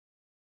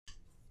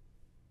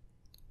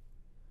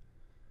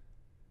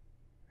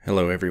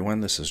Hello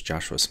everyone, this is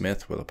Joshua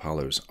Smith with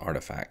Apollo's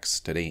Artifacts.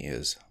 Today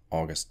is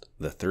August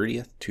the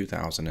 30th,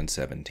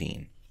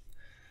 2017.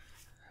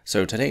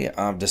 So today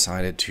I've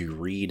decided to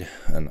read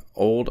an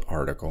old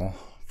article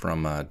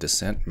from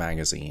Dissent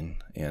magazine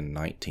in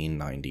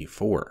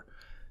 1994.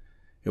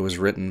 It was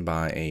written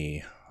by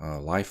a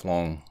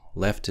lifelong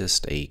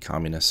leftist, a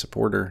communist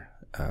supporter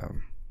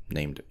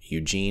named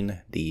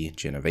Eugene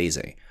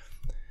Genovese.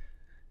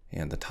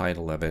 And the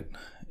title of it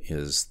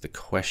is The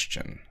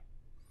Question.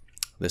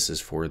 This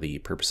is for the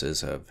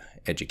purposes of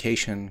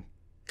education,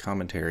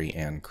 commentary,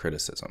 and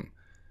criticism.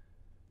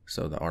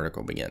 So the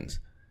article begins.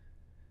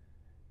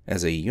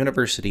 As a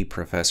university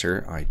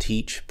professor, I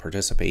teach,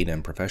 participate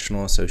in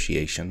professional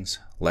associations,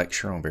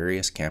 lecture on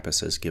various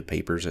campuses, give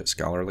papers at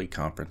scholarly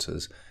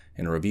conferences,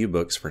 and review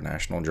books for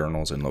national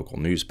journals and local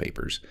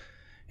newspapers.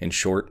 In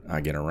short,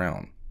 I get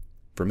around.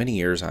 For many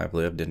years, I have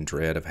lived in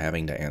dread of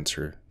having to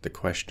answer the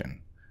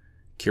question.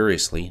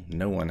 Curiously,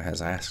 no one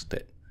has asked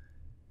it.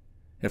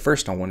 At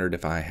first I wondered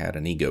if I had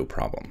an ego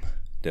problem.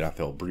 Did I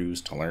feel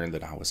bruised to learn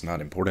that I was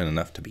not important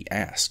enough to be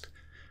asked?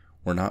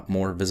 Were not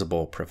more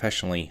visible,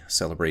 professionally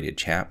celebrated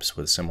chaps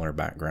with similar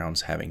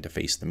backgrounds having to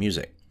face the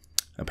music?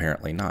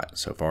 Apparently not.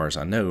 So far as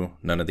I know,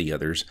 none of the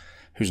others,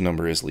 whose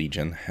number is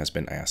legion, has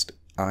been asked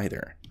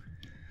either.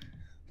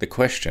 The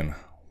question,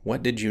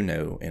 what did you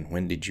know and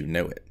when did you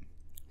know it?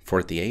 For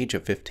at the age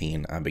of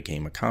 15 I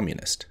became a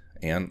communist.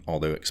 And,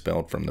 although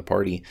expelled from the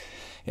party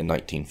in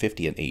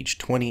 1950 at age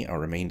 20, I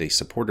remained a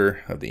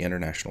supporter of the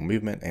international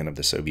movement and of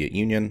the Soviet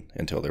Union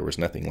until there was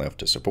nothing left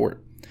to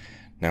support.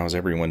 Now, as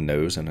everyone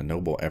knows, in a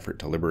noble effort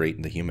to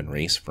liberate the human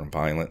race from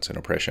violence and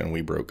oppression,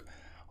 we broke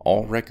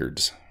all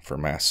records for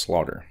mass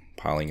slaughter,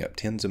 piling up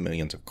tens of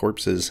millions of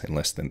corpses in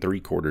less than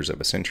 3/4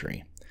 of a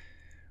century.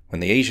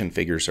 When the Asian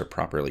figures are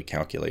properly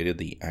calculated,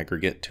 the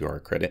aggregate, to our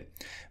credit,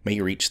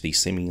 may reach the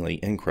seemingly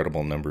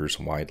incredible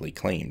numbers widely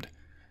claimed.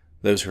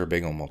 Those who are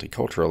big on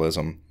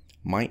multiculturalism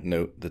might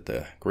note that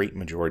the great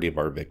majority of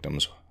our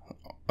victims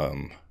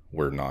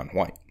were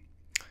non-white.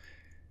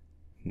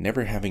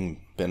 Never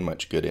having been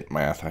much good at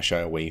math, I shy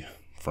away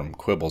from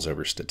quibbles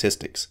over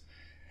statistics.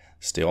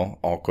 Still,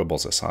 all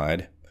quibbles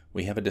aside,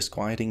 we have a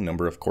disquieting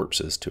number of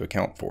corpses to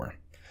account for.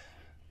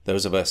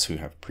 Those of us who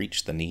have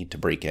preached the need to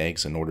break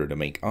eggs in order to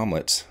make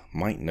omelets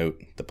might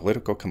note the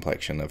political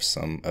complexion of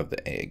some of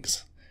the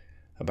eggs.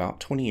 About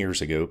 20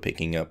 years ago,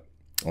 picking up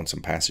on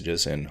some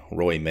passages in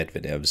Roy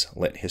Medvedev's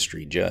Let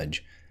History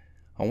Judge,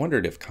 I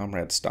wondered if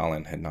Comrade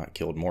Stalin had not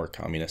killed more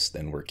communists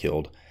than were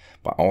killed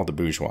by all the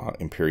bourgeois,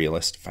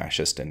 imperialist,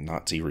 fascist, and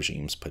Nazi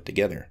regimes put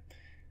together.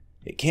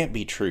 It can't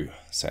be true,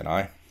 said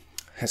I.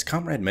 Has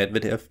Comrade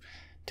Medvedev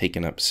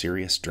taken up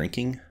serious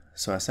drinking?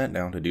 So I sat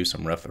down to do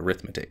some rough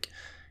arithmetic.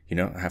 You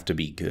don't have to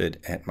be good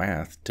at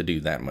math to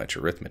do that much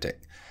arithmetic.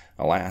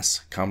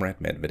 Alas, Comrade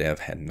Medvedev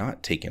had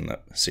not taken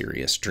up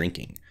serious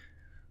drinking.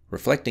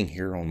 Reflecting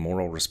here on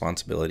moral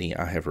responsibility,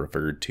 I have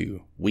referred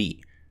to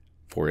we,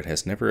 for it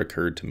has never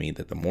occurred to me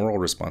that the moral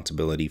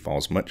responsibility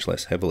falls much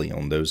less heavily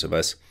on those of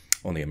us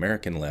on the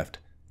American left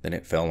than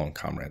it fell on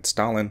Comrade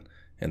Stalin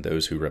and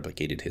those who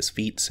replicated his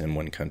feats in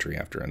one country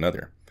after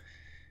another.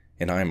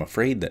 And I am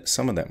afraid that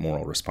some of that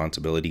moral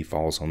responsibility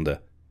falls on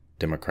the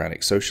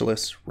democratic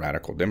socialists,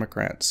 radical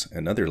Democrats,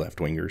 and other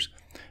left-wingers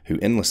who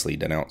endlessly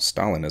denounce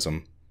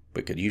Stalinism,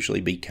 but could usually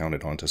be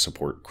counted on to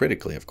support,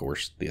 critically of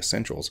course, the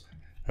essentials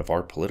of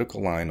our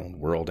political line on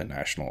world and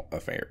national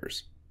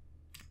affairs.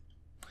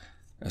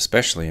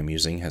 Especially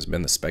amusing has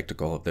been the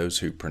spectacle of those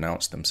who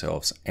pronounce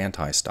themselves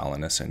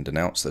anti-Stalinists and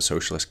denounce the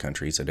socialist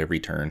countries at every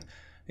turn,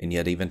 and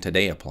yet even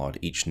today applaud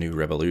each new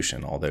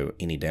revolution, although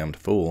any damned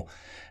fool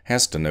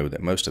has to know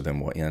that most of them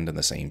will end in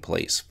the same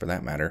place. For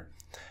that matter,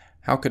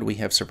 how could we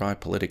have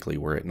survived politically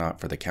were it not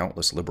for the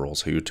countless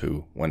liberals who,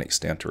 to one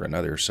extent or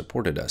another,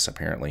 supported us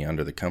apparently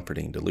under the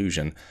comforting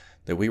delusion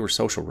that we were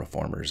social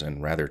reformers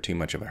in rather too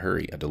much of a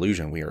hurry, a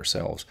delusion we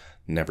ourselves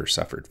never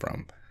suffered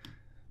from.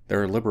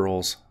 There are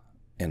liberals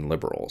and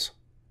liberals,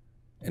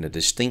 and a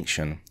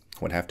distinction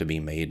would have to be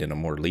made in a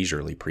more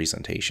leisurely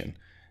presentation.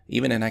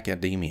 Even in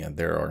academia,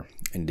 there are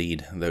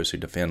indeed those who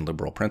defend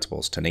liberal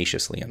principles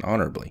tenaciously and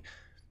honorably,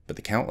 but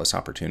the countless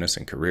opportunists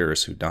and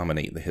careerists who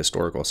dominate the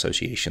historical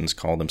associations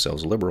call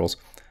themselves liberals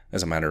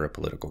as a matter of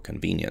political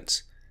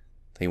convenience.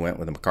 They went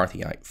with the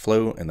McCarthyite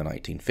flow in the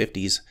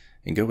 1950s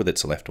and go with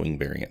its left-wing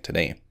variant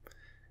today.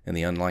 In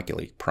the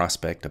unlikely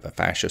prospect of a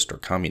fascist or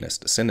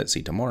communist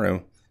ascendancy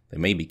tomorrow, they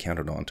may be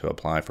counted on to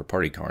apply for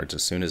party cards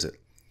as soon as it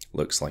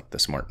looks like the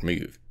smart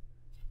move.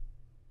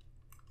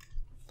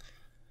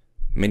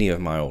 Many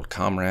of my old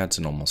comrades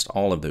and almost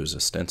all of those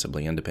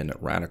ostensibly independent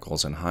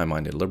radicals and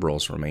high-minded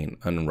liberals remain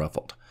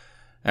unruffled.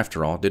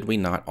 After all, did we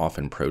not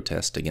often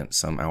protest against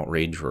some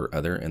outrage or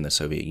other in the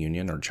Soviet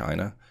Union or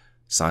China,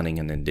 signing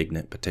an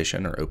indignant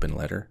petition or open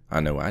letter? I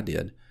know I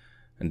did.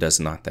 And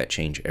does not that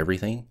change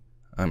everything?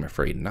 I'm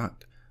afraid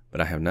not, but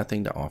I have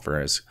nothing to offer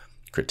as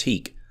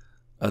critique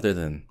other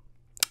than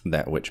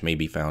that which may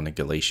be found in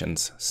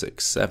Galatians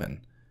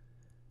 6:7.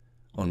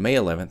 On May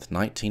 11,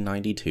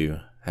 1992,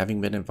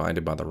 having been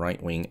invited by the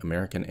right-wing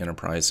American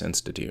Enterprise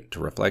Institute to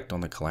reflect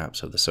on the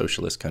collapse of the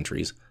socialist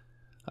countries,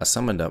 I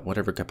summoned up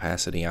whatever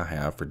capacity I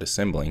have for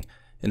dissembling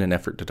in an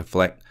effort to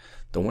deflect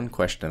the one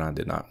question I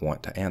did not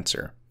want to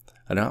answer.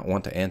 I did not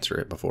want to answer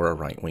it before a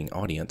right-wing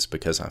audience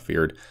because I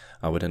feared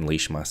I would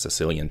unleash my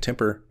Sicilian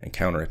temper and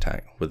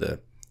counterattack with a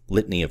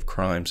litany of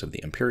crimes of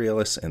the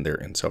imperialists and their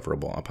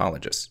insufferable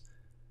apologists.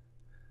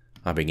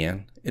 I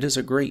began, "It is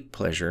a great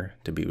pleasure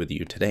to be with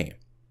you today.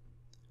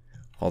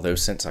 Although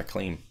since I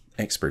claim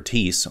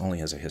expertise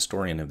only as a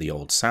historian of the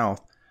Old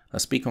South, I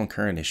speak on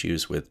current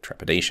issues with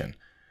trepidation.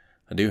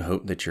 I do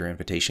hope that your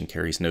invitation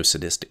carries no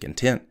sadistic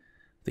intent,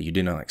 that you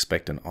do not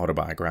expect an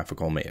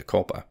autobiographical mea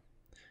culpa.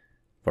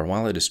 For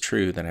while it is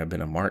true that I have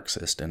been a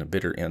Marxist and a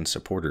bitter-end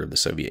supporter of the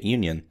Soviet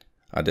Union,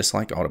 I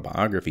dislike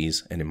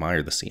autobiographies and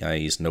admire the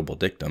CIA's noble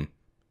dictum,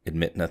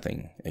 admit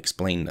nothing,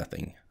 explain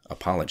nothing,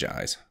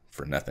 apologize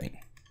for nothing."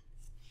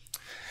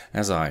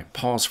 As I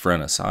pause for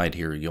an aside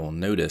here, you'll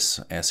notice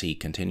as he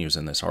continues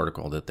in this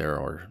article that there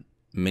are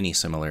many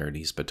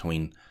similarities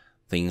between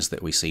things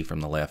that we see from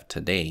the left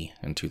today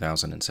in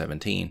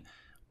 2017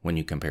 when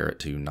you compare it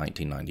to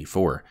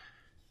 1994.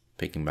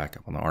 Picking back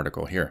up on the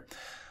article here.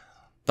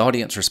 The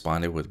audience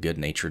responded with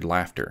good-natured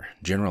laughter.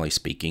 Generally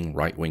speaking,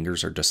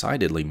 right-wingers are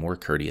decidedly more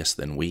courteous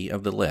than we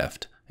of the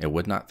left and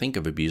would not think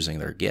of abusing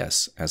their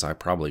guests, as I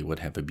probably would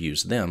have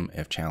abused them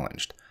if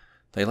challenged.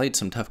 They laid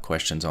some tough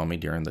questions on me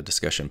during the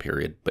discussion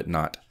period, but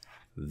not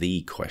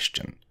the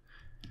question.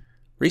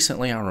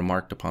 Recently, I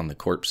remarked upon the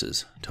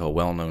corpses to a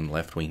well-known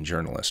left-wing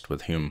journalist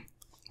with whom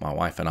my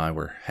wife and I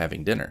were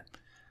having dinner.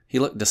 He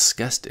looked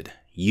disgusted.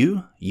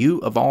 You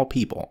of all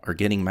people are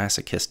getting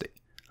masochistic.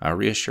 I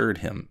reassured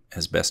him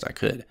as best I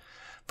could.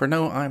 For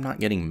no, I am not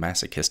getting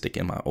masochistic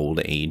in my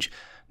old age.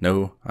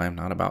 No, I am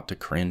not about to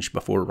cringe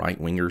before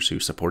right-wingers who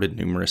supported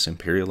numerous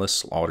imperialist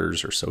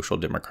slaughters or social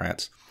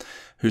democrats,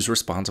 whose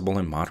responsible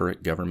and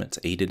moderate governments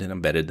aided and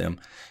abetted them.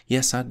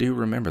 Yes, I do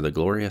remember the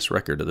glorious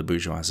record of the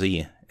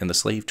bourgeoisie and the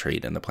slave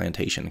trade and the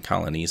plantation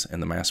colonies and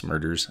the mass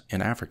murders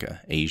in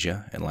Africa,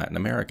 Asia, and Latin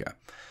America.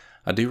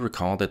 I do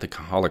recall that the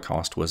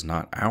Holocaust was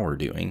not our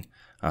doing.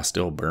 I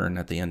still burn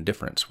at the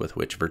indifference with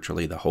which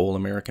virtually the whole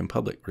American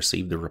public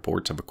received the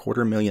reports of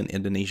 250,000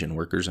 Indonesian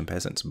workers and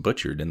peasants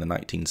butchered in the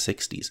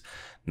 1960s,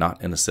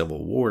 not in a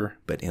civil war,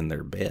 but in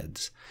their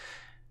beds.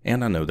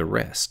 And I know the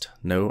rest.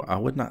 No, I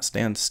would not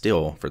stand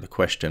still for the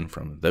question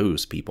from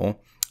those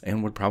people,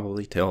 and would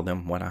probably tell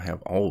them what I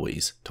have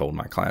always told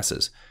my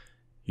classes.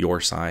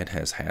 Your side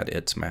has had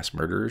its mass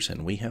murderers,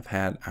 and we have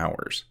had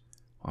ours.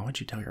 Why would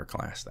you tell your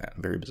class that?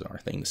 Very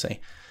bizarre thing to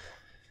say.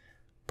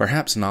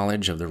 Perhaps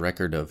knowledge of the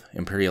record of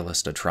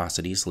imperialist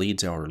atrocities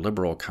leads our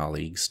liberal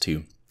colleagues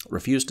to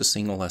refuse to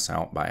single us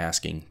out by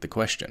asking the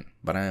question,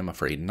 but I am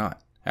afraid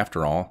not.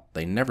 After all,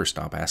 they never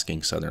stop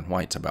asking Southern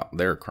whites about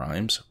their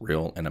crimes,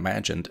 real and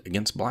imagined,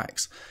 against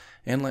blacks.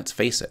 And let's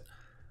face it,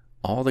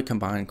 all the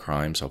combined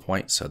crimes of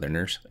white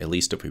Southerners, at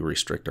least if we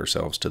restrict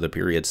ourselves to the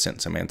period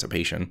since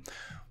emancipation,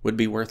 would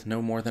be worth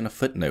no more than a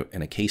footnote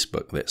in a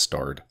casebook that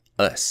starred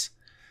us.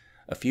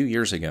 A few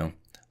years ago,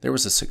 there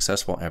was a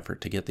successful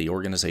effort to get the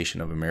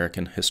Organization of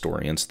American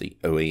Historians, the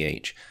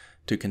OAH,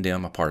 to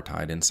condemn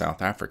apartheid in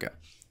South Africa.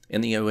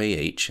 In the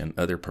OAH and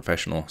other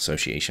professional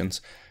associations,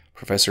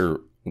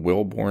 Professor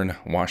Wilborn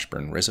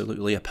Washburn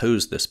resolutely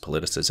opposed this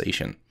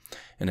politicization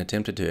and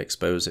attempted to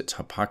expose its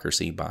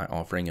hypocrisy by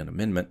offering an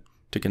amendment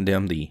to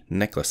condemn the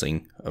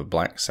necklacing of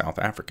black South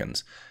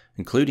Africans,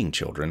 including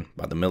children,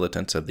 by the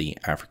militants of the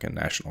African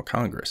National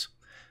Congress.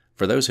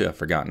 For those who have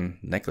forgotten,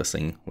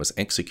 necklacing was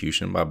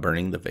execution by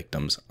burning the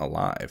victims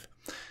alive.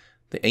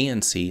 The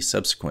ANC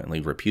subsequently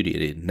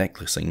repudiated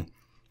necklacing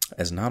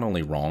as not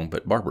only wrong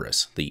but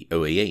barbarous. The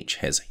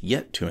OAH has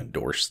yet to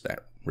endorse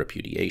that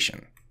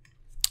repudiation.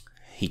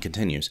 He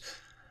continues,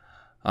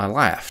 I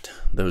laughed.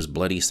 Those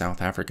bloody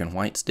South African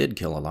whites did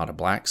kill a lot of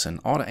blacks and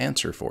ought to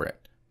answer for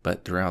it.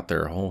 But throughout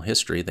their whole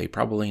history, they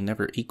probably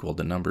never equaled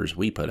the numbers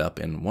we put up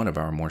in one of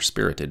our more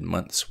spirited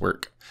months'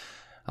 work.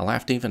 I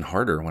laughed even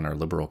harder when our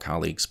liberal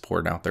colleagues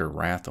poured out their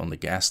wrath on the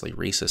ghastly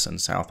racists in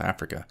South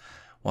Africa,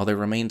 while they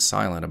remained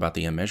silent about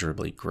the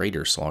immeasurably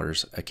greater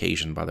slaughters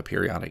occasioned by the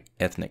periodic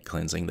ethnic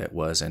cleansing that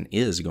was and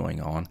is going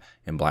on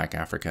in Black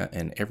Africa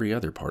and every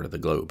other part of the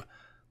globe.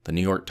 The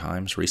New York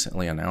Times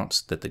recently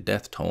announced that the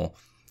death toll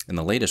in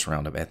the latest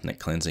round of ethnic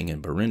cleansing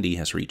in Burundi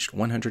has reached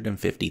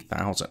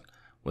 150,000,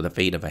 with a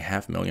fate of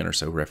 500,000 or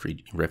so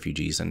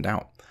refugees in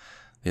doubt.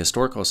 The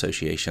historical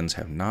associations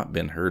have not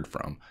been heard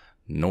from,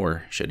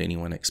 nor should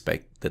anyone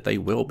expect that they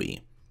will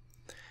be.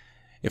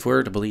 If we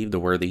are to believe the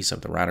worthies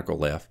of the radical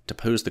left, to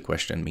pose the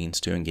question means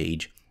to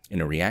engage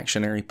in a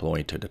reactionary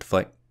ploy to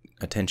deflect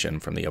attention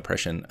from the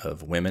oppression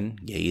of women,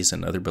 gays,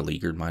 and other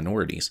beleaguered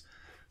minorities.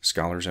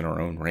 Scholars in our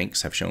own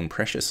ranks have shown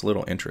precious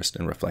little interest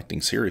in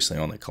reflecting seriously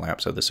on the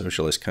collapse of the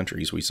socialist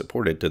countries we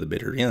supported to the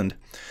bitter end,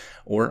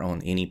 or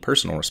on any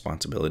personal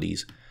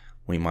responsibilities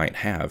we might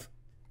have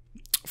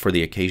for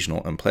the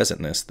occasional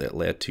unpleasantness that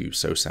led to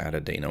so sad a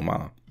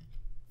denouement.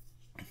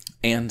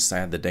 And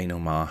sad the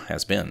denouement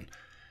has been.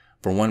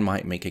 For one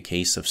might make a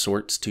case of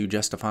sorts to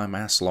justify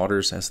mass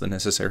slaughters as the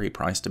necessary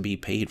price to be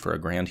paid for a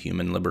grand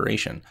human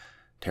liberation.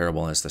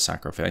 Terrible as the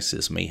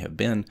sacrifices may have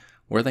been,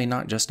 were they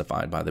not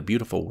justified by the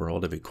beautiful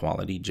world of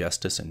equality,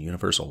 justice, and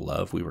universal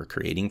love we were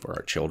creating for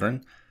our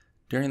children?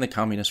 During the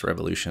Communist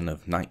Revolution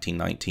of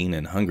 1919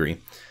 in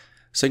Hungary,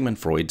 Sigmund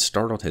Freud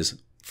startled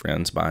his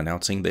friends by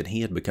announcing that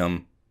he had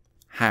become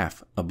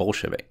half a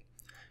Bolshevik.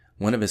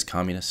 One of his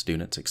communist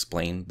students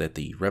explained that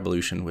the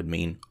revolution would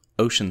mean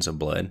oceans of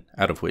blood,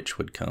 out of which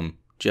would come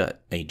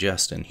a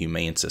just and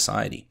humane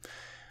society.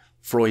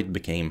 Freud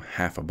became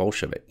half a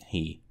Bolshevik.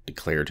 He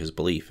declared his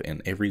belief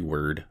in every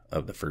word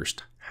of the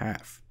first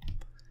half.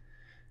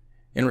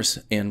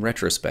 In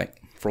retrospect,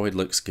 Freud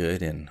looks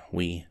good and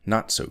we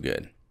not so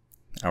good.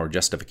 Our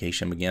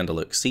justification began to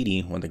look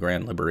seedy when the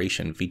Grand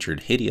Liberation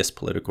featured hideous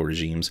political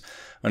regimes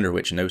under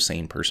which no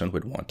sane person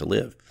would want to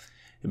live.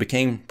 It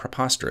became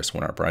preposterous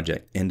when our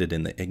project ended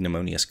in the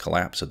ignominious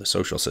collapse of the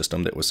social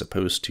system that was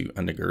supposed to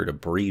undergird a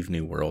brave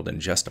new world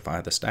and justify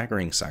the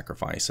staggering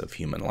sacrifice of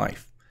human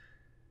life.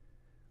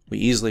 We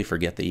easily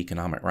forget the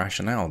economic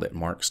rationale that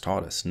Marx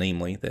taught us,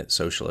 namely that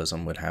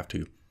socialism would have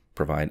to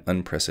provide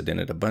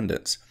unprecedented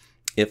abundance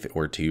if it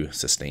were to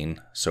sustain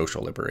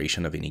social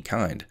liberation of any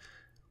kind.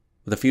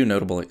 With a few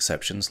notable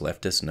exceptions,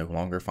 leftists no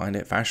longer find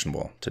it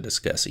fashionable to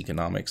discuss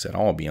economics at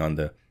all beyond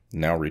the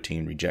now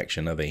routine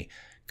rejection of a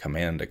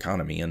command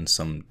economy and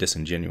some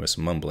disingenuous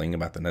mumbling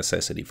about the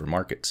necessity for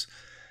markets.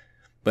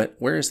 But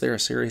where is there a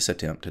serious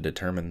attempt to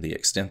determine the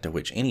extent to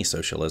which any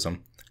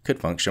socialism could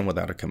function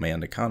without a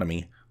command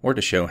economy, or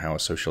to show how a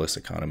socialist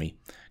economy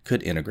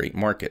could integrate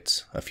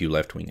markets? A few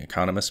left-wing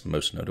economists,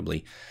 most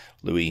notably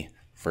Louis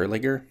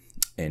Freiliger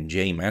and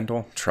J.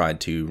 Mandel, tried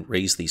to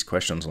raise these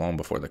questions long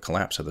before the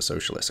collapse of the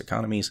socialist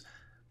economies,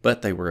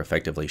 but they were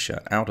effectively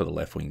shut out of the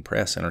left-wing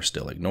press and are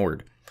still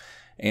ignored.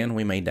 And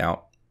we may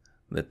doubt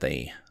that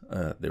the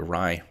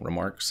wry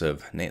remarks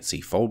of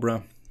Nancy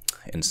Folbra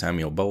and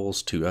Samuel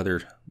Bowles, two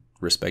other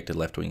respected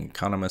left-wing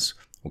economists,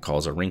 will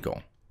cause a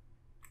wrinkle.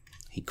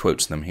 He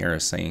quotes them here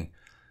as saying,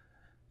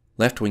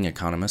 "Left-wing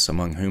economists,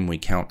 among whom we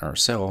count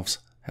ourselves,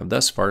 have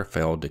thus far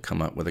failed to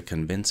come up with a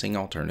convincing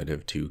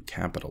alternative to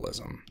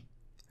capitalism."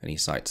 And he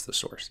cites the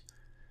source.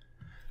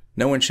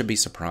 No one should be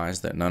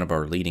surprised that none of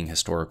our leading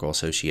historical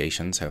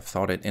associations have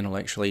thought it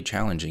intellectually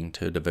challenging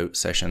to devote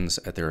sessions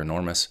at their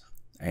enormous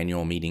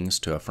annual meetings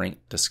to a frank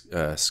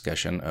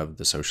discussion of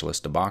the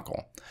socialist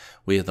debacle.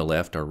 We of the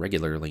left are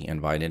regularly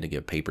invited to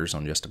give papers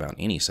on just about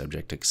any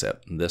subject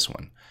except this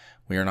one.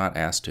 We are not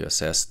asked to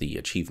assess the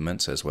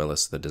achievements as well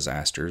as the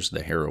disasters,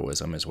 the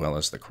heroism as well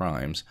as the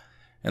crimes,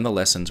 and the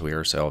lessons we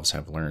ourselves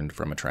have learned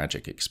from a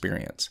tragic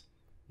experience.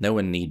 No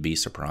one need be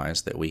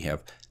surprised that we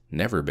have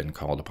never been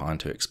called upon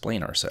to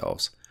explain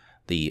ourselves.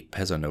 The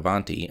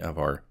pezzonovanti of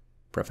our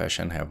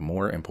profession have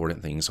more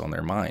important things on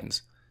their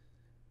minds.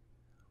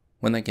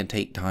 When they can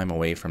take time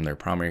away from their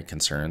primary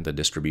concern, the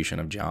distribution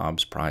of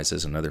jobs,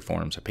 prizes, and other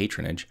forms of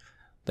patronage,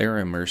 they are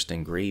immersed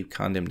in grave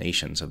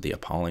condemnations of the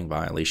appalling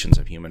violations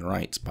of human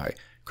rights by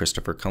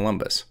Christopher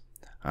Columbus.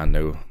 I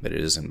know that it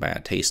is in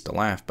bad taste to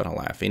laugh, but I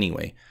laugh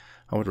anyway.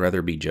 I would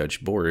rather be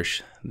judged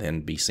boorish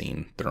than be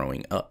seen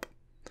throwing up.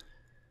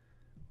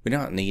 We do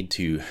not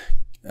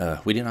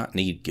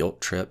need guilt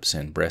trips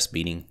and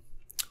breastbeating.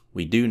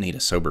 We do need a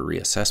sober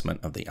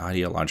reassessment of the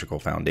ideological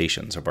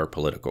foundations of our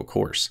political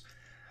course.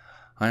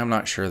 I am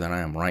not sure that I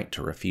am right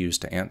to refuse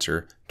to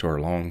answer to our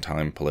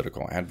longtime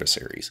political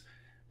adversaries,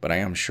 but I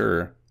am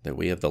sure that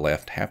we of the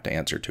left have to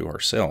answer to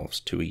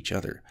ourselves, to each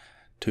other,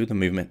 to the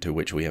movement to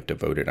which we have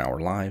devoted our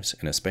lives,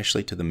 and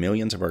especially to the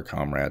millions of our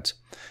comrades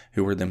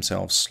who were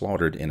themselves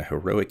slaughtered in a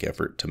heroic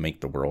effort to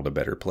make the world a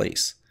better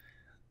place.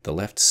 The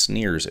left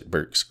sneers at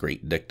Burke's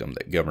great dictum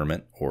that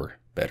government, or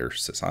better,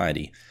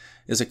 society,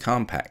 is a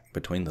compact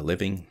between the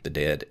living, the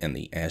dead, and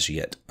the as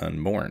yet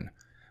unborn.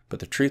 But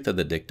the truth of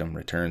the dictum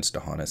returns to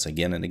haunt us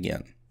again and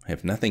again.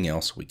 If nothing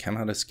else, we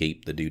cannot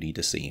escape the duty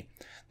to see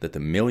that the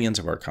millions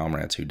of our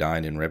comrades who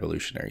died in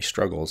revolutionary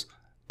struggles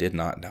did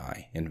not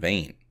die in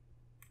vain.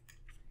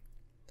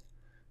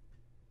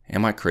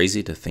 Am I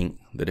crazy to think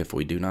that if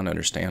we do not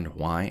understand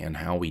why and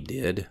how we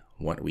did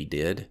what we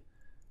did,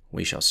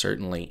 we shall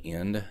certainly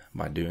end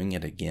by doing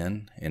it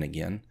again and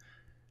again?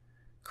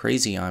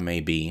 Crazy I may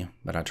be,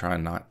 but I try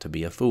not to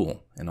be a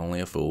fool, and only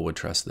a fool would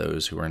trust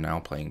those who are now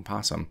playing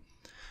possum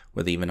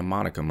with even a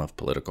modicum of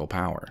political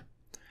power.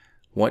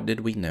 What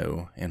did we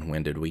know, and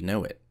when did we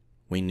know it?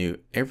 We knew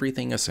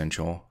everything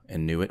essential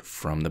and knew it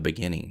from the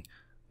beginning.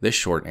 This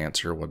short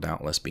answer will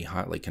doubtless be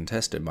hotly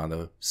contested by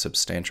the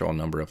substantial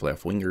number of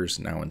left-wingers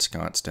now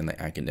ensconced in the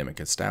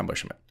academic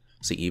establishment.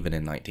 See, even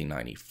in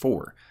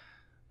 1994,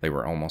 they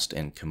were almost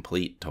in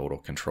complete total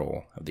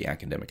control of the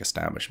academic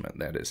establishment,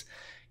 that is,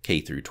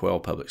 K through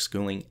 12 public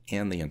schooling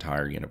and the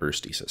entire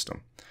university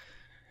system.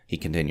 He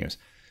continues,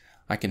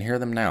 "I can hear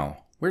them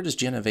now. Where does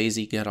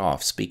Genovese get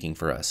off speaking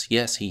for us?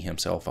 Yes, he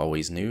himself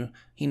always knew.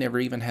 He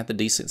never even had the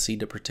decency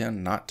to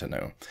pretend not to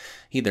know.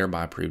 He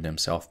thereby proved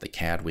himself the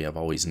cad we have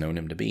always known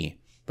him to be.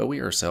 but we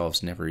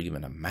ourselves never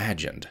even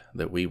imagined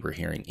that we were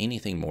hearing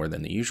anything more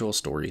than the usual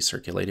stories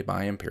circulated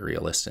by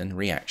imperialists and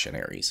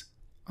reactionaries.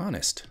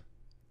 Honest.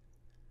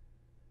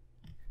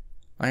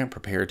 I am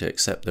prepared to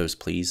accept those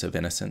pleas of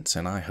innocence,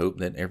 and I hope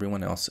that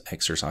everyone else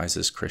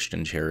exercises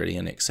Christian charity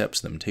and accepts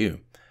them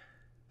too.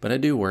 But I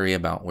do worry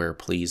about where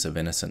pleas of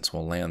innocence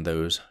will land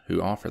those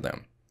who offer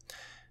them.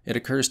 It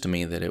occurs to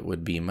me that it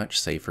would be much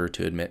safer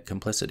to admit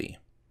complicity.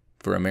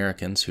 For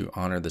Americans who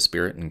honor the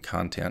spirit and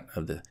content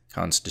of the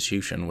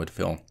Constitution would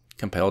feel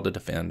compelled to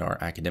defend our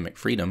academic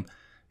freedom,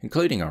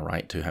 including our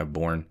right to have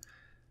borne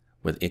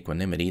with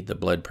equanimity the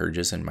blood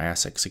purges and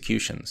mass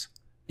executions.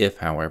 If,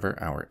 however,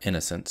 our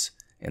innocence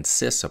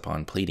insists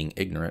upon pleading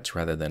ignorance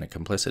rather than a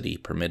complicity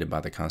permitted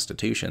by the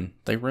Constitution,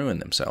 they ruin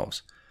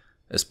themselves,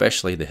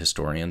 especially the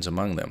historians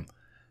among them,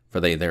 for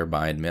they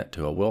thereby admit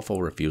to a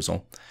willful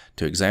refusal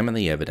to examine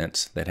the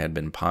evidence that had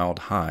been piled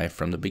high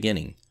from the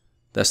beginning.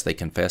 Thus they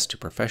confess to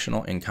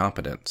professional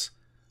incompetence.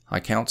 I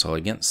counsel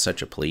against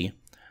such a plea,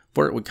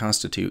 for it would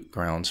constitute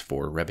grounds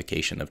for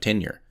revocation of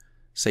tenure.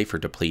 Safer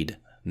to plead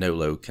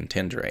nolo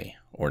contendere,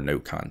 or no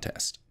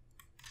contest.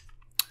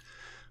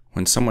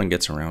 When someone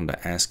gets around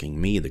to asking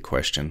me the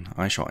question,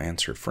 I shall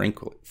answer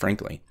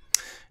frankly,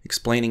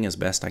 explaining as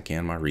best I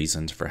can my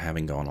reasons for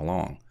having gone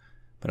along,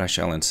 but I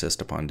shall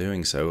insist upon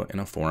doing so in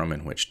a forum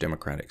in which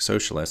democratic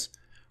socialists,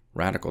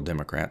 radical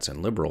Democrats,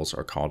 and liberals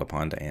are called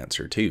upon to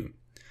answer too.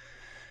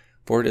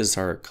 For it is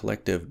our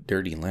collective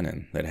dirty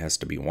linen that has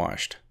to be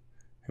washed,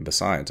 and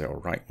besides, our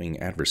right-wing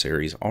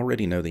adversaries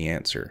already know the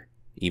answer,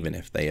 even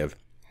if they have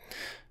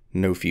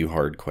no few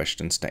hard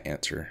questions to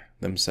answer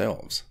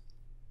themselves.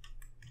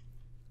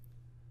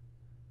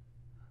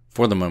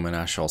 For the moment,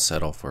 I shall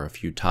settle for a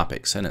few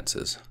topic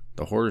sentences.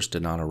 The horrors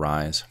did not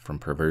arise from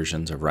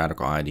perversions of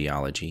radical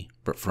ideology,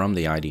 but from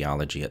the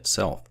ideology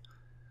itself.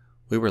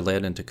 We were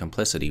led into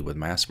complicity with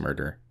mass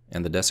murder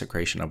and the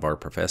desecration of our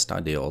professed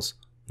ideals,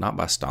 not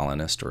by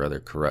Stalinist or other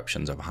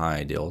corruptions of high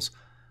ideals,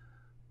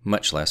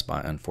 much less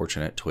by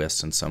unfortunate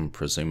twists in some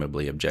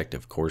presumably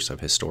objective course of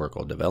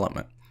historical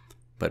development,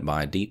 but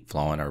by a deep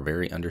flaw in our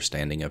very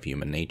understanding of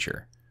human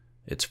nature,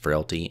 its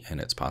frailty and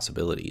its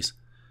possibilities,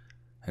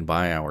 and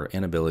by our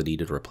inability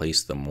to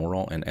replace the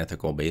moral and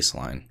ethical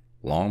baseline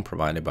long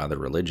provided by the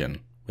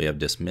religion we have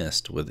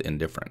dismissed with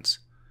indifference,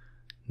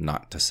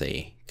 not to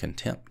say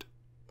contempt.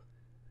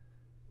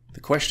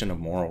 The question of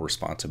moral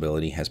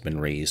responsibility has been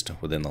raised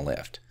within the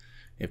left,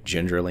 if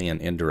gingerly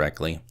and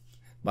indirectly,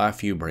 by a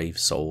few brave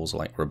souls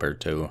like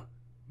Roberto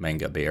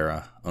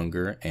Mangabeira,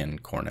 Unger,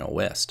 and Cornel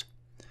West,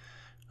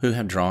 who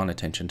have drawn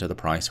attention to the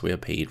price we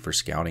have paid for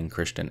scouting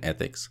Christian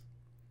ethics,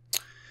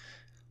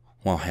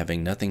 while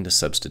having nothing to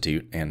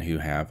substitute, and who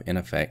have, in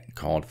effect,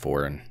 called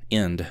for an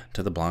end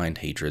to the blind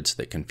hatreds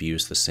that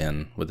confuse the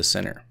sin with the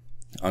sinner.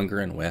 Unger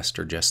and West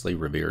are justly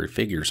revered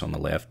figures on the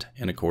left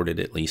and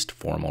accorded at least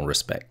formal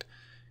respect.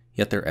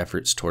 Yet their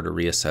efforts toward a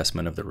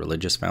reassessment of the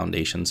religious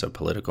foundations of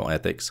political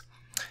ethics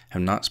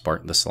have not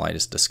sparked the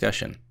slightest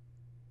discussion.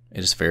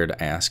 It is fair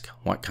to ask,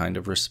 what kind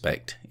of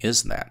respect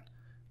is that?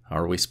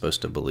 Are we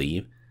supposed to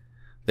believe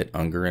that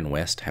Unger and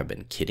West have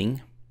been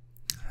kidding?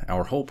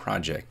 Our whole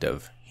project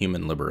of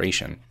human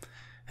liberation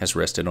has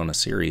rested on a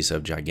series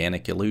of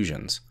gigantic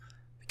illusions.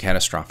 The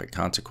catastrophic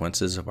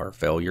consequences of our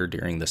failure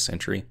during this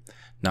century,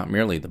 not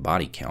merely the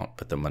body count,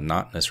 but the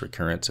monotonous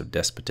recurrence of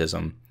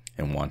despotism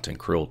and wanton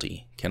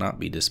cruelty, cannot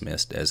be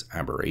dismissed as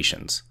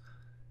aberrations.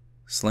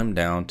 Slimmed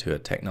down to a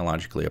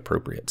technologically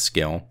appropriate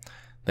scale,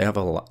 they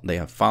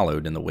have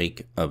followed in the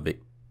wake of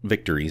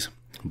victories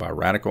by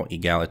radical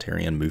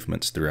egalitarian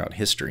movements throughout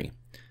history.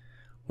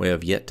 We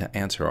have yet to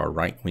answer our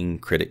right-wing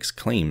critics'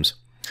 claims,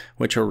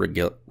 which are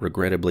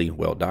regrettably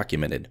well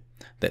documented,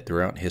 that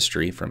throughout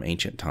history, from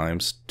ancient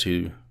times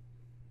to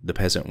the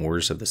peasant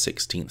wars of the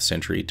 16th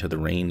century to the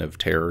Reign of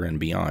Terror and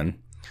beyond,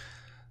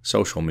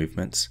 social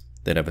movements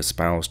that have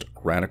espoused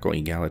radical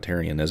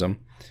egalitarianism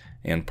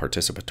and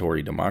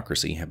participatory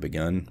democracy have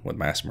begun with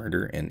mass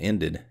murder and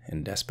ended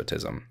in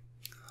despotism.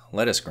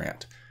 Let us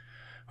grant,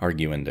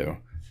 arguendo,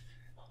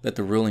 that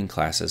the ruling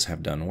classes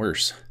have done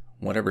worse.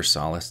 Whatever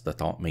solace the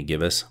thought may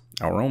give us,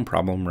 our own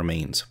problem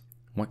remains.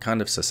 What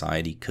kind of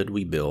society could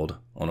we build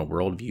on a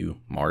worldview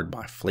marred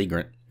by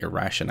flagrant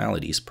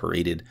irrationalities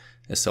paraded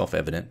as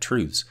self-evident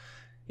truths,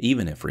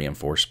 even if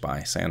reinforced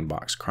by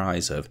sandbox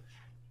cries of,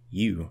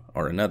 "You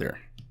are another"?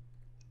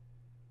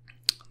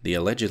 The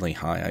allegedly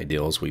high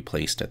ideals we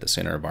placed at the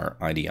center of our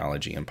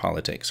ideology and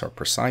politics are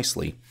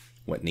precisely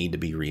what need to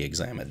be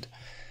re-examined,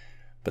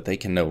 but they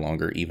can no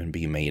longer even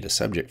be made a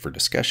subject for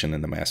discussion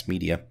in the mass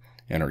media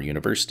and our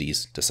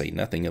universities, to say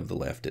nothing of the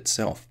left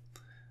itself.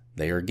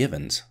 They are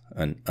givens,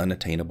 an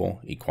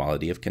unattainable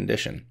equality of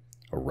condition,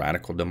 a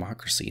radical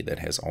democracy that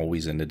has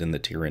always ended in the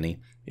tyranny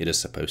it is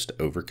supposed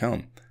to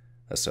overcome,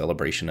 a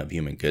celebration of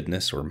human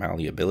goodness or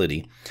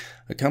malleability,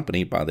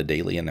 accompanied by the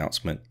daily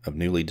announcement of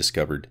newly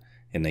discovered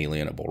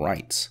inalienable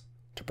rights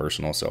to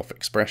personal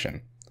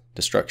self-expression,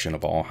 destruction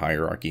of all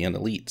hierarchy and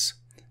elites,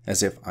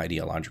 as if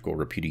ideological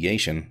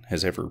repudiation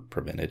has ever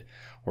prevented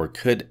or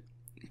could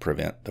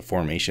prevent the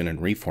formation and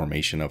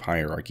reformation of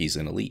hierarchies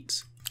and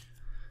elites.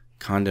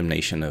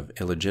 condemnation of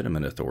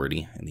illegitimate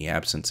authority in the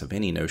absence of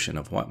any notion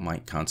of what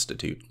might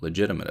constitute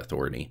legitimate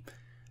authority,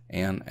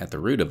 and at the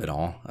root of it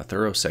all, a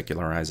thorough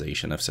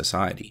secularization of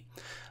society,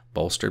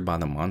 bolstered by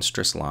the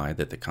monstrous lie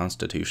that the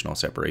constitutional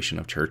separation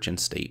of church and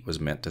state was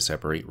meant to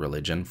separate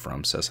religion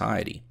from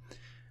society.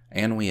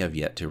 And we have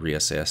yet to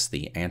reassess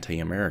the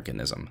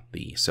anti-Americanism,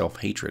 the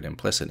self-hatred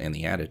implicit in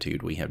the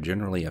attitude we have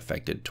generally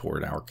affected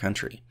toward our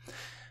country,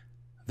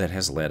 that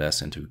has led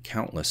us into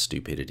countless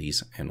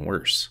stupidities and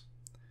worse.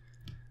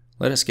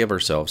 Let us give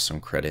ourselves some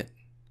credit.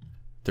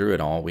 Through it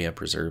all, we have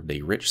preserved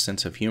a rich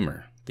sense of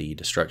humor. The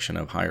destruction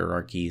of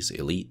hierarchies,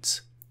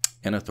 elites,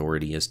 and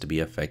authority is to be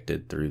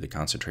effected through the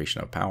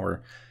concentration of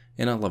power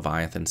in a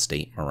Leviathan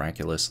state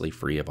miraculously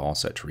free of all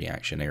such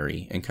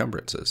reactionary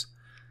encumbrances.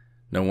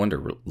 No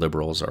wonder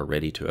liberals are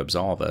ready to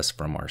absolve us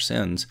from our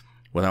sins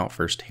without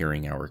first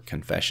hearing our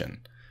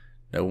confession.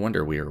 No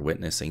wonder we are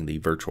witnessing the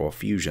virtual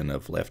fusion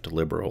of left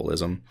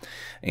liberalism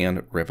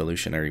and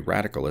revolutionary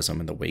radicalism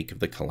in the wake of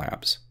the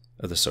collapse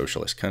of the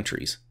socialist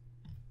countries.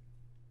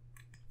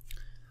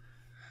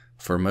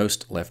 For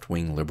most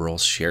left-wing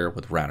liberals share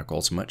with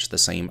radicals much the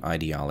same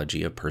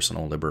ideology of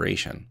personal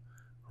liberation.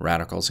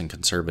 Radicals and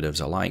conservatives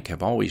alike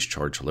have always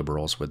charged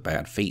liberals with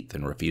bad faith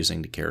in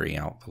refusing to carry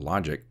out the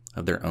logic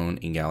of their own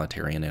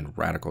egalitarian and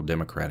radical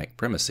democratic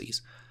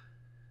premises.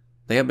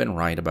 They have been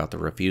right about the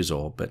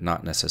refusal, but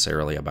not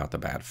necessarily about the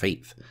bad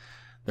faith.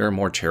 There are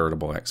more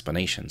charitable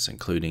explanations,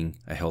 including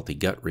a healthy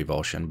gut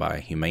revulsion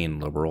by humane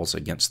liberals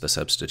against the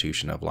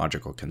substitution of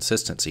logical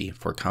consistency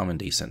for common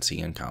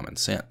decency and common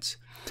sense.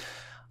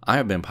 I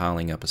have been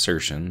piling up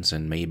assertions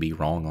and may be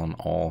wrong on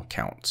all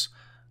counts,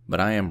 but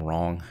am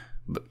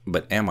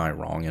I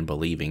wrong in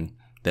believing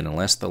that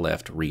unless the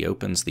left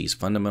reopens these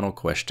fundamental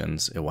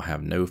questions, it will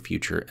have no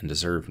future and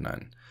deserve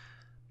none?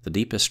 The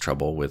deepest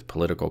trouble with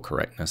political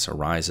correctness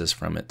arises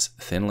from its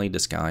thinly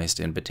disguised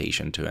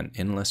invitation to an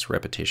endless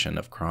repetition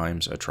of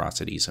crimes,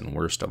 atrocities, and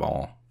worst of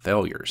all,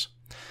 failures.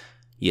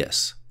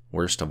 Yes,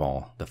 worst of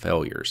all, the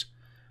failures.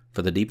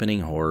 For the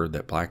deepening horror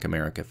that Black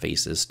America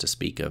faces, to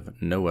speak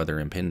of no other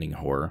impending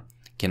horror,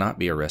 cannot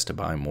be arrested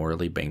by a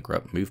morally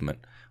bankrupt movement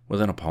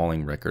with an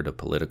appalling record of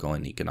political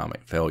and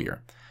economic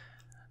failure,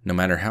 no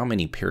matter how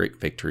many Pyrrhic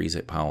victories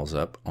it piles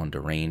up on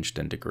deranged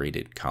and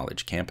degraded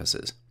college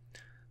campuses.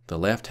 The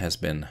left has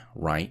been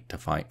right to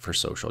fight for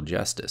social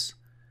justice.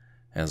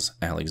 As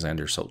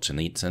Alexander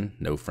Solzhenitsyn,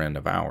 no friend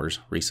of ours,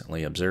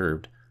 recently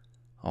observed,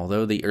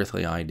 although the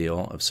earthly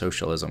ideal of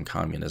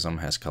socialism-communism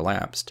has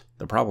collapsed,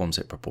 the problems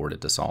it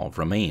purported to solve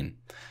remain.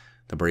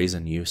 The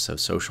brazen use of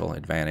social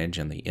advantage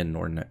and the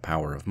inordinate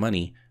power of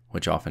money,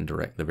 which often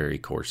direct the very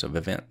course of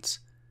events.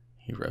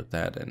 He wrote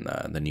that in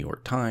the New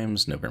York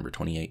Times, November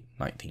 28,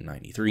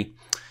 1993.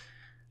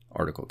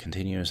 Article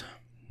continues.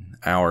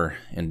 Our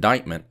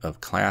indictment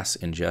of class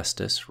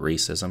injustice,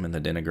 racism, and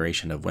the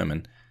denigration of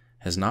women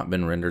has not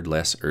been rendered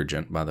less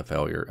urgent by the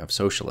failure of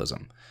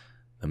socialism.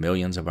 The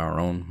millions of our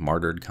own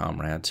martyred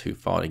comrades who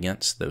fought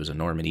against those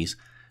enormities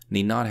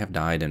need not have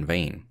died in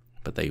vain,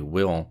 but they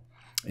will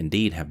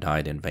indeed have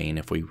died in vain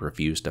if we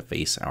refuse to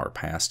face our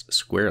past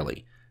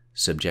squarely,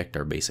 subject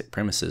our basic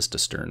premises to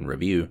stern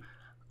review,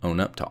 own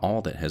up to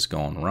all that has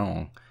gone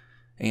wrong,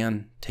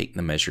 and take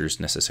the measures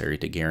necessary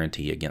to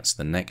guarantee against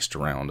the next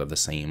round of the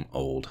same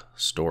old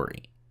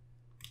story.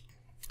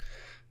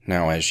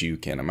 Now, as you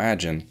can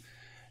imagine,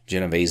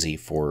 Genovese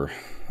for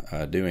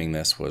doing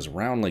this was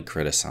roundly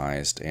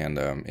criticized and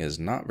is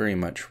not very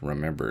much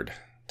remembered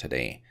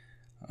today.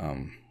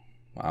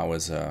 I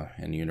was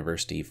in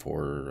university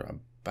for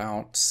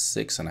about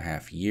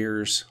 6.5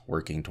 years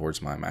working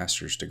towards my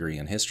master's degree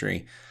in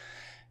history,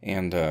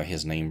 and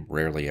his name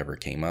rarely ever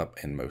came up,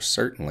 and most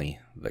certainly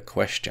the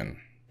question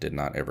did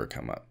not ever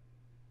come up.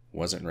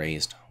 Wasn't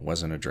raised,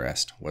 wasn't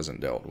addressed, wasn't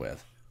dealt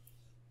with.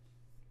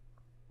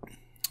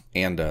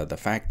 And the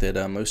fact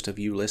that most of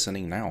you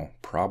listening now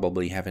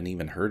probably haven't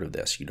even heard of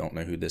this. You don't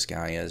know who this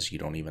guy is. You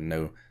don't even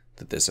know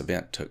that this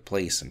event took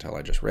place until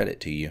I just read it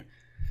to you.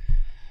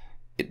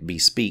 It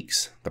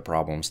bespeaks the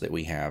problems that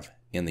we have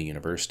in the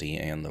university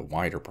and the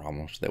wider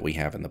problems that we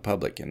have in the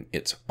public. And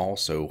it's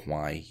also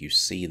why you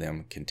see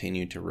them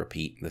continue to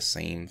repeat the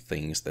same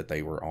things that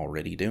they were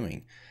already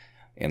doing.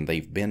 And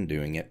they've been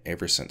doing it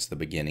ever since the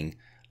beginning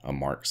of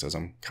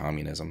Marxism,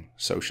 communism,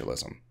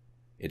 socialism.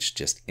 It's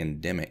just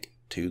endemic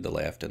to the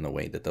left and the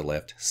way that the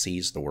left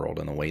sees the world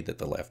and the way that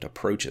the left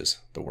approaches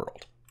the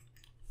world.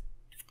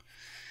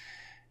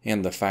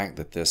 And the fact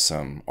that this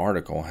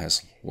article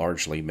has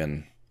largely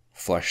been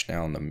flushed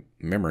down the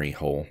memory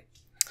hole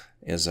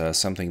is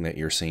something that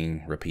you're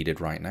seeing repeated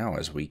right now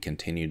as we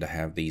continue to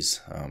have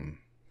these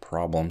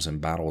problems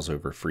and battles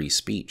over free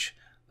speech,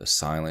 the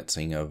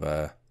silencing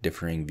of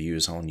differing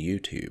views on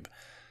YouTube,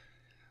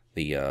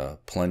 the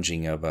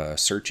plunging of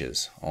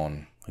searches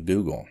on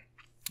Google.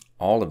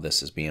 All of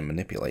this is being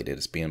manipulated.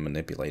 It's being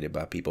manipulated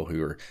by people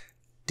who are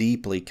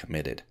deeply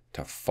committed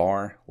to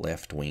far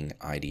left-wing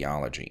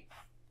ideology.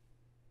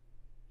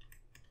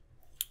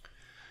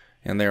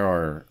 And there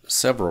are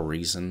several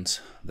reasons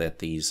that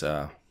these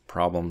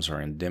problems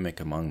are endemic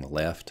among the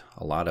left.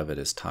 A lot of it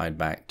is tied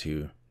back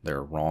to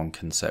their wrong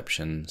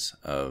conceptions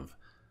of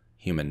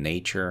human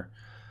nature,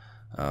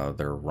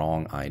 their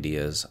wrong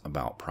ideas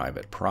about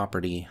private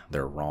property,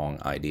 their wrong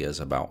ideas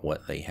about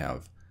what they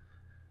have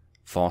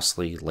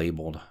falsely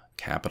labeled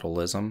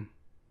capitalism,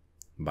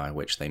 by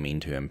which they mean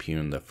to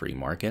impugn the free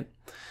market.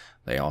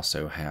 They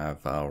also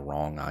have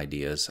wrong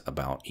ideas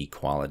about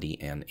equality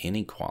and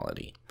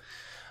inequality.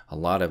 A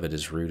lot of it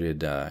is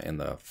rooted in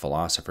the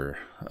philosopher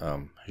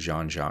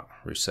Jean-Jacques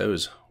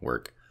Rousseau's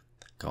work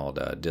called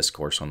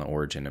Discourse on the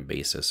Origin and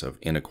Basis of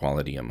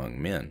Inequality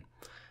Among Men.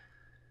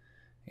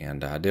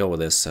 And I deal with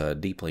this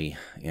deeply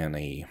in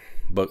a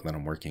book that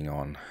I'm working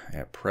on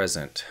at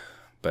present,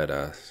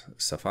 but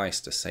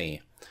suffice to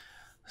say,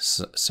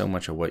 so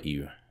much of what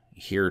you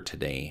hear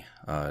today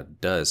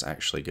does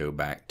actually go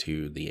back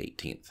to the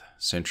 18th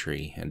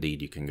century.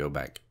 Indeed, you can go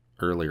back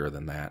earlier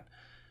than that,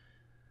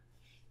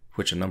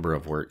 which a number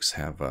of works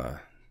have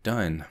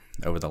done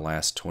over the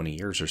last 20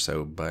 years or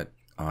so, but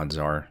odds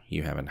are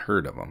you haven't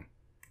heard of them.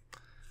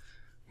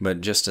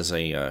 But just as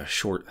a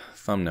short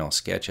thumbnail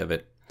sketch of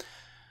it,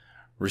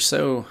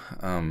 Rousseau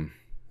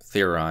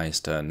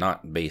theorized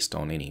not based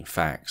on any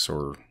facts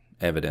or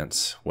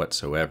evidence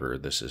whatsoever.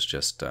 This is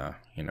just,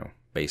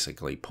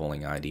 basically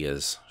pulling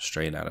ideas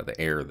straight out of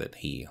the air that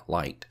he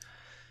liked.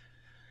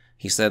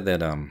 He said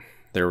that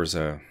there was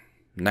a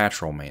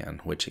natural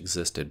man which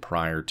existed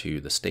prior to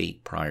the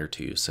state, prior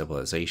to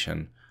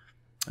civilization,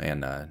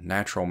 and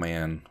natural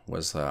man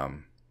was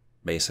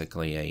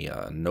basically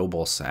a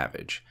noble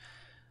savage.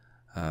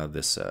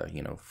 This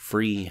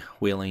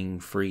free-wheeling,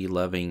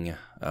 free-loving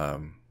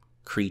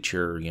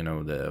creature,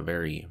 the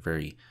very,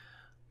 very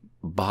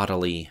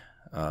bodily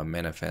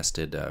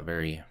manifested,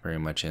 very, very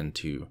much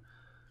into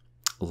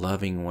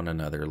loving one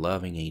another,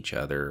 loving each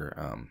other.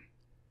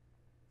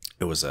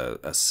 It was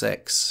a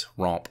sex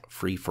romp,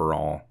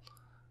 free-for-all.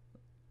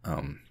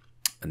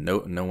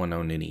 No one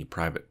owned any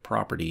private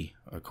property,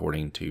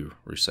 according to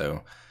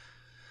Rousseau.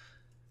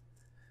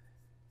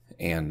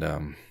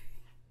 And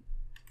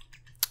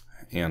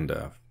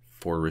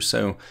for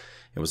Rousseau,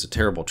 it was a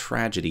terrible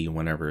tragedy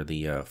whenever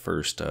the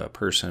first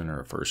person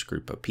or first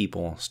group of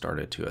people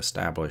started to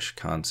establish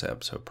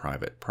concepts of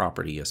private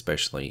property,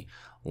 especially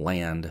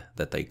land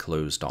that they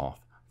closed off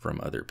from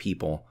other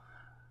people.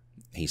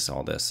 He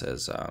saw this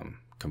as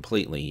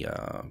completely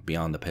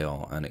beyond the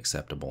pale,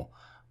 unacceptable.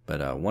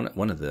 But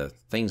one of the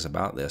things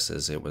about this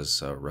is it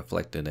was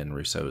reflected in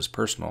Rousseau's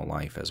personal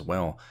life as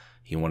well.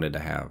 He wanted to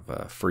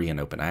have free and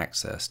open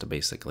access to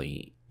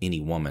basically any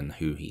woman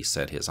who he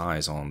set his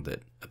eyes on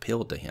that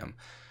appealed to him.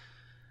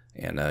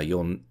 And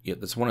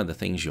it's one of the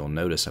things you'll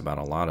notice about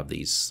a lot of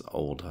these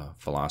old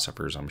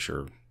philosophers, I'm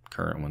sure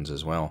current ones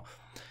as well,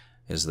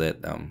 is that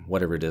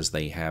whatever it is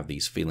they have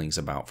these feelings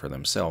about for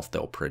themselves,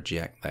 they'll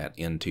project that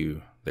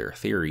into their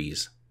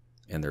theories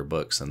in their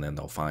books, and then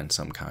they'll find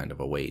some kind of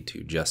a way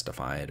to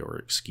justify it or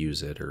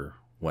excuse it or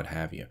what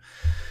have you.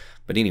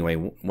 But anyway,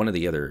 one of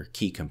the other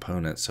key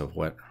components of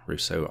what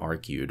Rousseau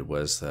argued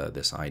was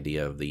this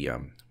idea of the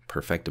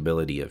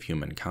perfectibility of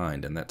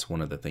humankind, and that's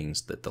one of the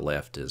things that the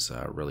left is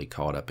really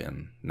caught up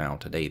in now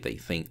today. They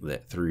think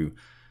that through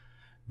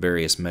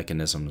various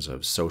mechanisms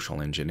of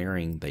social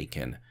engineering, they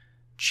can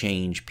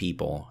change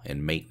people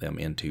and make them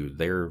into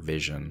their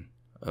vision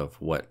of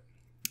what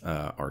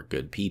are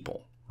good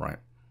people, right?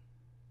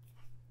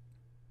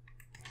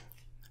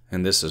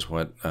 And this is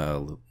what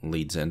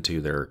leads into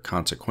their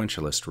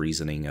consequentialist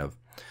reasoning of,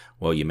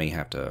 well, you may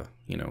have to,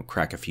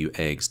 crack a few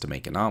eggs to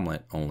make an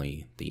omelet,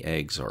 only the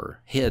eggs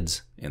are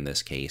heads in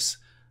this case,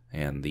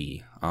 and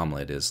the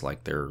omelet is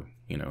like their,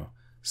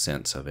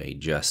 sense of a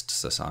just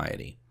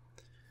society.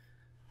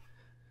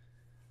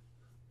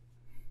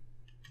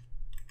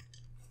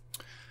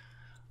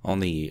 On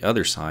the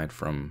other side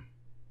from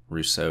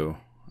Rousseau,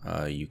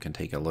 you can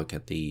take a look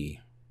at the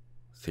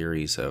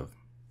theories of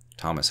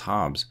Thomas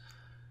Hobbes,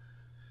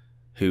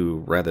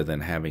 who, rather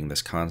than having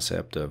this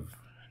concept of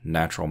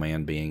natural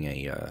man being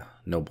a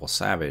noble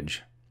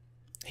savage,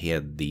 he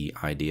had the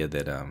idea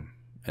that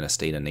in a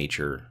state of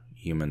nature,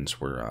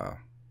 humans were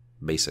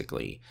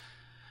basically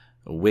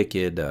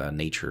wicked.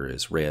 Nature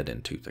is red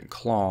in tooth and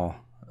claw.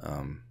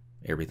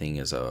 Everything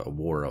is a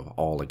war of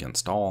all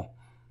against all.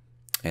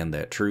 And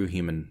that true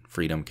human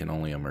freedom can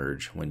only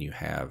emerge when you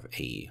have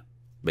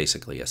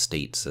basically a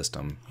state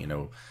system,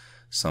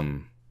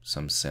 some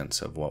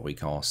sense of what we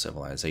call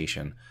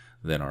civilization.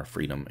 Then our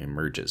freedom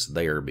emerges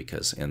there,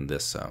 because in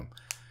this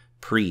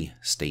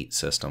pre-state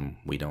system,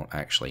 we don't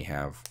actually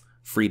have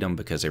freedom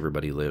because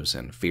everybody lives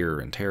in fear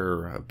and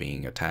terror of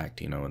being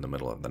attacked, in the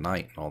middle of the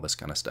night and all this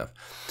kind of stuff.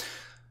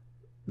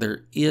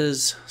 There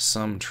is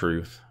some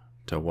truth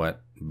to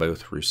what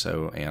both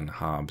Rousseau and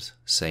Hobbes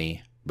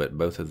say, but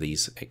both of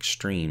these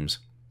extremes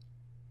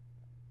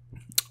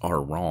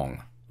are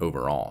wrong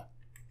overall.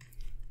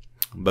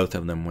 Both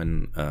of them,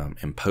 when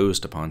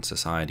imposed upon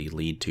society,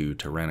 lead to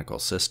tyrannical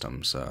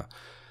systems.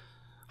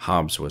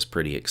 Hobbes was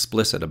pretty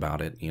explicit about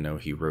it.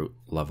 He wrote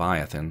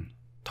Leviathan,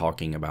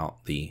 talking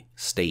about the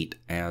state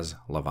as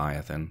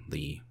Leviathan,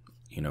 the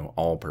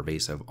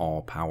all-pervasive,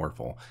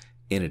 all-powerful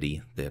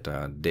entity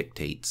that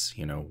dictates,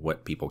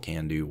 what people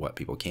can do, what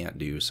people can't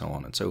do, so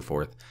on and so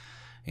forth.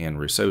 And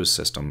Rousseau's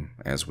system,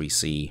 as we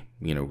see,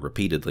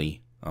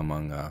 repeatedly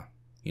among,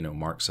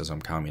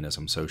 Marxism,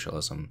 communism,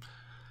 socialism,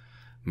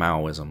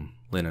 Maoism,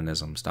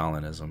 Leninism,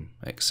 Stalinism,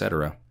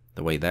 etc.,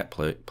 the way that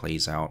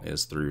plays out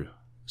is through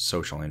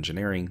social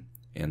engineering,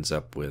 ends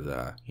up with,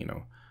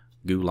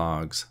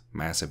 gulags,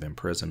 massive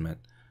imprisonment,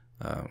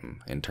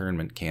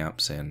 internment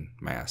camps, and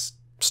mass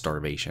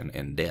starvation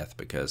and death,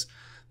 because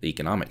the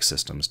economic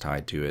systems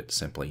tied to it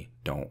simply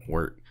don't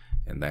work.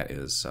 And that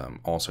is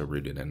also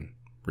rooted in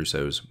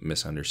Rousseau's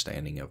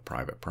misunderstanding of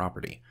private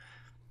property.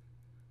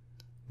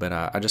 But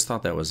I just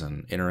thought that was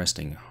an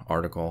interesting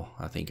article.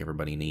 I think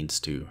everybody needs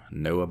to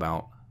know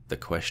about the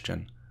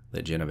question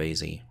that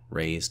Genovese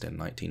raised in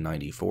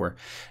 1994,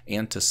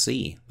 and to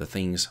see the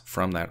things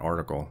from that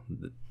article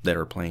that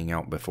are playing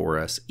out before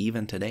us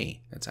even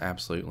today. It's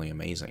absolutely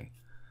amazing.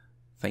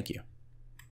 Thank you.